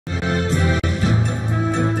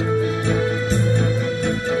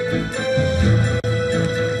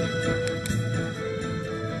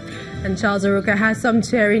And Charles Aruka has some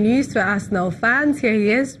cheery news for Arsenal fans. Here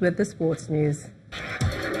he is with the sports news.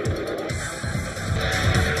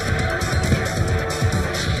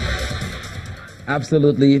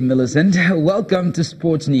 Absolutely, Millicent. Welcome to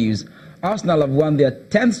Sports News. Arsenal have won their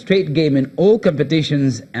 10th straight game in all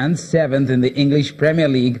competitions and 7th in the English Premier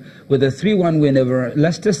League with a 3-1 win over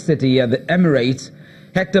Leicester City at the Emirates.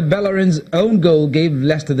 Hector Bellerin's own goal gave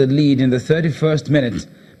Leicester the lead in the 31st minute,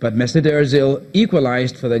 but Mesut Ozil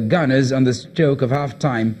equalised for the Gunners on the stroke of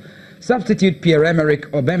half-time. Substitute Pierre-Emerick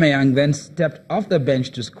Aubameyang then stepped off the bench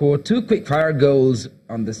to score 2 quick-fire goals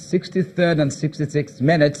on the 63rd and 66th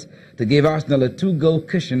minutes to give Arsenal a 2-goal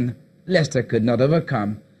cushion Leicester could not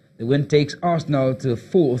overcome. The win takes Arsenal to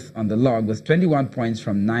 4th on the log with 21 points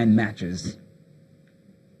from 9 matches.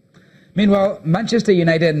 Meanwhile, Manchester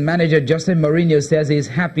United manager Jose Mourinho says he is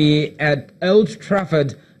happy at Old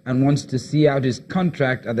Trafford and wants to see out his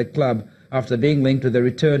contract at the club after being linked to the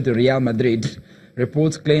return to Real Madrid.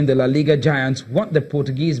 Reports claim the La Liga giants want the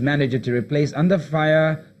Portuguese manager to replace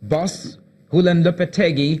under-fire boss Julen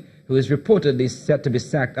Lopetegui, who is reportedly set to be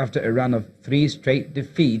sacked after a run of 3 straight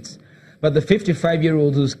defeats. But the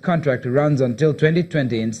 55-year-old, whose contract runs until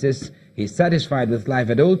 2020, insists he's satisfied with life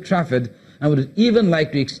at Old Trafford and would even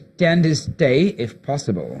like to extend his stay if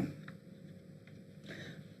possible.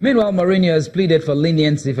 Meanwhile, Mourinho has pleaded for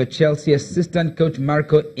leniency for Chelsea assistant coach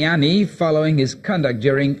Marco Ianni following his conduct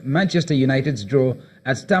during Manchester United's draw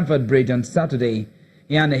at Stamford Bridge on Saturday.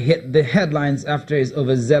 Ianni hit the headlines after his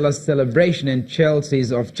overzealous celebration in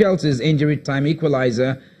Chelsea's injury time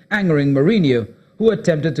equaliser, angering Mourinho, who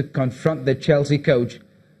attempted to confront the Chelsea coach.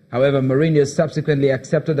 However, Mourinho subsequently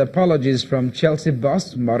accepted apologies from Chelsea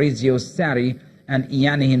boss Maurizio Sarri and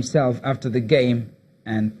Ianni himself after the game,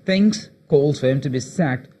 and thinks calls for him to be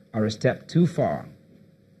sacked are a step too far.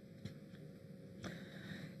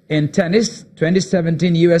 In tennis,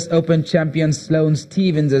 2017 US Open champion Sloane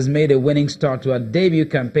Stephens has made a winning start to her debut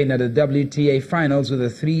campaign at the WTA Finals with a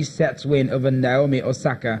 3-set win over Naomi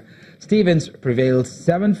Osaka. Stephens prevailed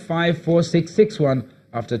 7-5, 4-6, 6-1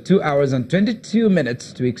 after 2 hours and 22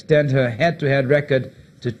 minutes to extend her head-to-head record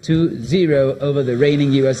to 2-0 over the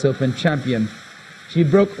reigning US Open champion. She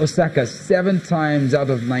broke Osaka 7 times out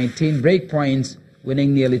of 19 break points,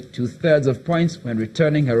 winning nearly 2/3 of points when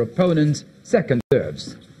returning her opponent's second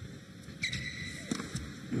serves.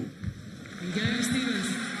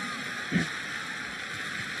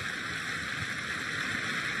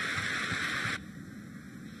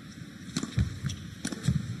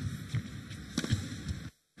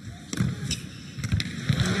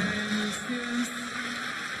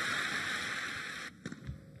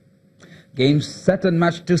 Game set and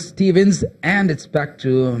match to Stephens, and it's back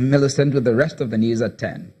to Millicent with the rest of the news at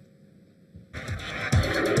 10.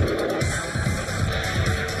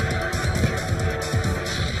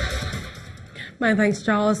 Many thanks,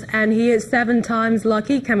 Charles. And he is 7 times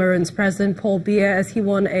lucky, Cameroon's President Paul Biya, as he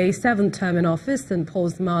won a 7th term in office and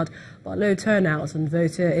Paul's marred by low turnout and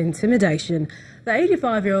voter intimidation. The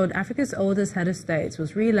 85-year-old Africa's oldest head of state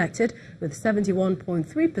was re-elected with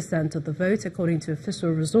 71.3% of the vote, according to official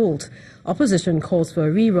results. Opposition calls for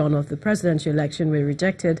a rerun of the presidential election were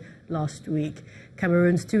rejected last week.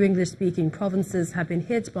 Cameroon's 2 English-speaking provinces have been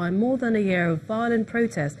hit by more than a year of violent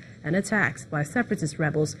protests and attacks by separatist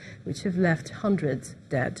rebels, which have left hundreds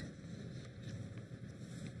dead.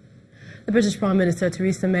 The British Prime Minister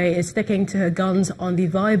Theresa May is sticking to her guns on the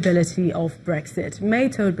viability of Brexit. May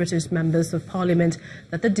told British members of Parliament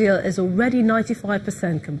that the deal is already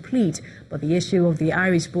 95% complete, but the issue of the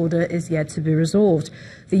Irish border is yet to be resolved.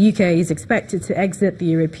 The UK is expected to exit the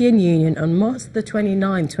European Union on March the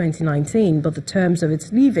 29, 2019, but the terms of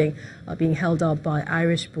its leaving are being held up by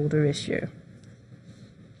Irish border issue.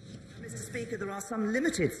 Speaker, there are some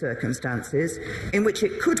limited circumstances in which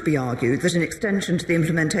it could be argued that an extension to the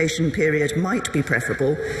implementation period might be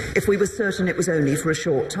preferable if we were certain it was only for a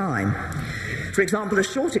short time. For example, a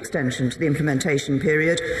short extension to the implementation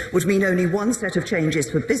period would mean only one set of changes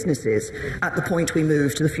for businesses at the point we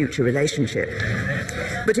move to the future relationship.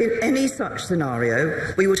 But in any such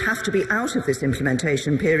scenario, we would have to be out of this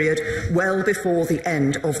implementation period well before the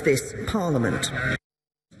end of this Parliament.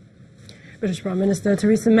 British Prime Minister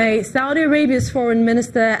Theresa May. Saudi Arabia's Foreign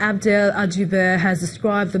Minister Abdel Al-Jubeir has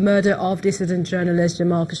described the murder of dissident journalist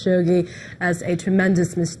Jamal Khashoggi as a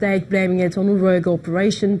tremendous mistake, blaming it on a rogue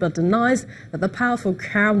operation, but denies that the powerful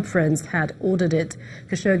Crown Prince had ordered it.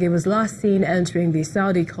 Khashoggi was last seen entering the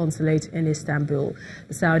Saudi consulate in Istanbul.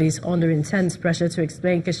 The Saudis, under intense pressure to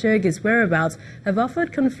explain Khashoggi's whereabouts, have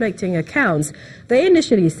offered conflicting accounts. They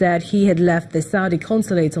initially said he had left the Saudi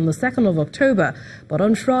consulate on the 2nd of October, but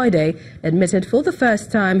on Friday, it admitted for the first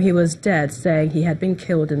time he was dead, saying he had been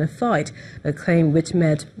killed in a fight, a claim which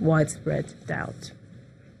met widespread doubt.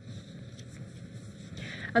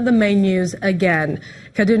 And the main news again.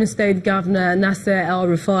 Kaduna State Governor Nasser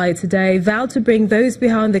El-Rufai today vowed to bring those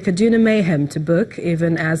behind the Kaduna mayhem to book,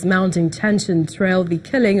 even as mounting tension trailed the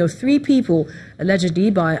killing of 3 people, allegedly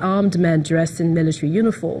by armed men dressed in military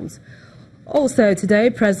uniforms. Also today,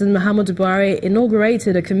 President Muhammadu Buhari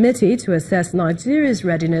inaugurated a committee to assess Nigeria's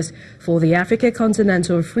readiness for the Africa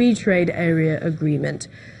Continental Free Trade Area Agreement.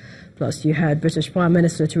 Plus, you heard British Prime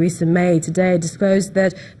Minister Theresa May today disclose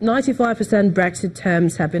that 95% Brexit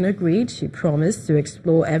terms have been agreed. She promised to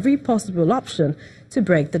explore every possible option to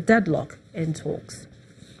break the deadlock in talks.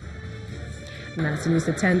 And that's the news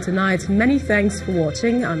at 10 tonight. Many thanks for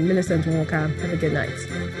watching. I'm Millicent Walker. Have a good night.